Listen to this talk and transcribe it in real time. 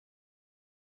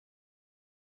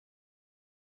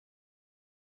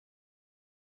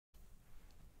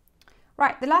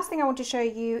Right, the last thing I want to show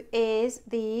you is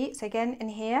so again in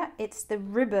here, it's the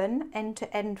ribbon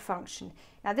end-to-end function.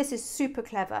 Now this is super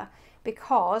clever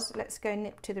because, let's go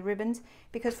nip to the ribbons,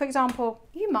 because for example,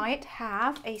 you might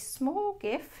have a small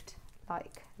gift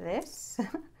like this,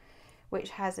 which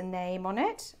has a name on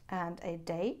it and a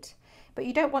date, but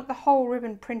you don't want the whole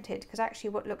ribbon printed because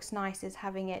actually what looks nice is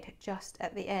having it just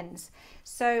at the ends.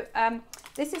 So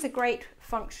this is a great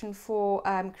function for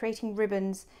creating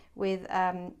ribbons with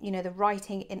you know, the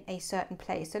writing in a certain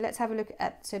place. So let's have a look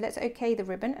at, so let's OK the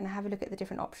ribbon and have a look at the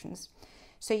different options.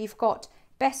 So you've got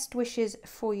best wishes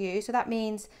for you. So that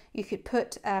means you could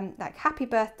put like happy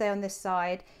birthday on this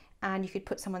side, and you could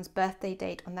put someone's birthday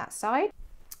date on that side.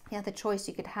 The other choice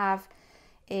you could have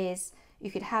is you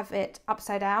could have it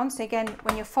upside down. So again,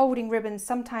 when you're folding ribbons,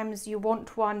 sometimes you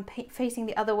want one facing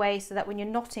the other way so that when you're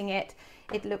knotting it,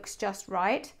 it looks just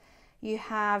right. You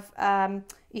have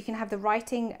you can have the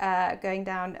writing going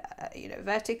down you know,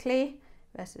 vertically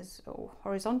versus, or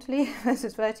horizontally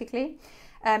versus vertically.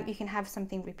 You can have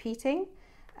something repeating,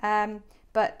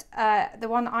 but the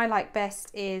one I like best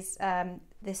is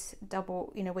this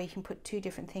double, you know, where you can put two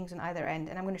different things on either end,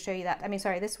 and I'm going to show you that. I mean,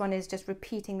 sorry, this one is just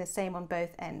repeating the same on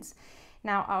both ends.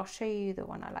 Now I'll show you the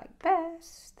one I like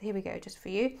best. Here we go, just for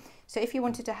you. So if you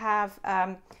wanted to have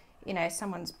you know,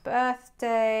 someone's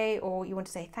birthday, or you want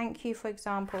to say thank you, for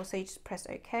example, so you just press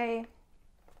OK.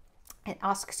 It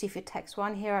asks you for text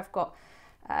one. Here I've got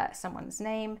someone's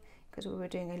name because we were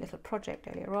doing a little project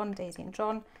earlier on, Daisy and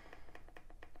John.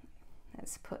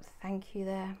 Let's put thank you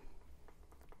there.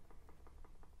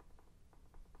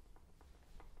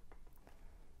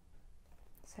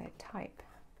 So type.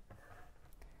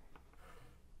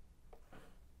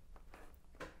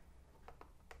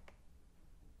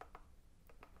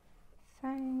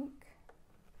 Thank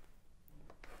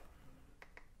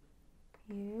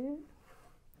you,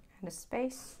 and a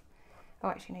space. Oh,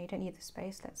 actually no, you don't need the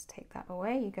space. Let's take that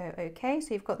away. You go OK.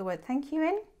 So you've got the word thank you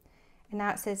in, and now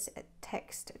it says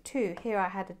text 2. Here I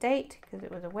had a date because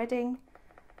it was a wedding,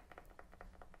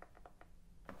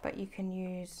 but you can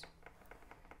use,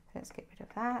 let's get rid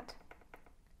of that.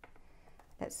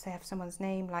 Let's say have someone's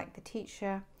name like the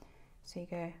teacher. So you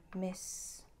go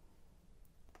Miss,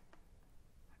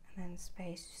 and then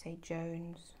space, you say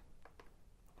Jones.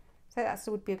 So that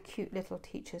would be a cute little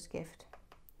teacher's gift.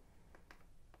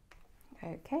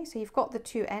 Okay, so you've got the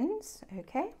two ends,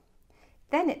 okay.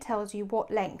 Then it tells you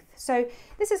what length. So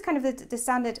this is kind of the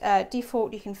standard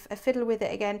default. You can fiddle with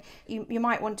it again. You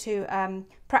might want to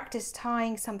practice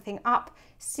tying something up,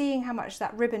 seeing how much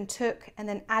that ribbon took, and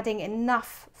then adding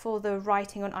enough for the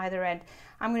writing on either end.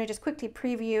 I'm going to just quickly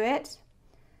preview it.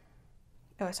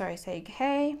 Oh, sorry, say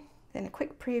okay. Then a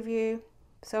quick preview.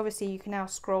 So obviously you can now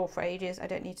scroll for ages. I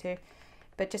don't need to,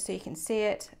 but just so you can see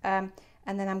it. And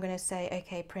then I'm going to say,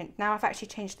 okay, print. Now I've actually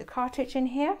changed the cartridge in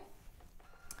here.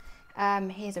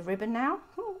 Here's a ribbon now.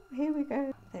 Oh, here we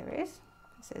go. There it is.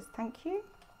 It says thank you.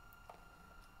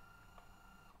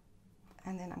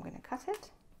 And then I'm going to cut it.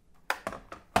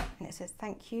 And it says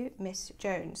thank you, Miss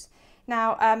Jones.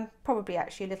 Now, probably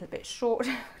actually a little bit short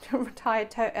to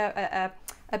tie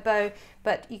a bow,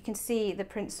 but you can see the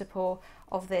principle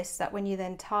of this, that when you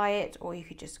then tie it, or you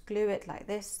could just glue it like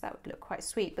this, that would look quite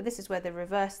sweet. But this is where the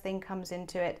reverse thing comes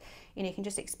into it. You know, you can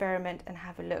just experiment and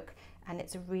have a look, and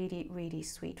it's a really, really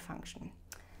sweet function.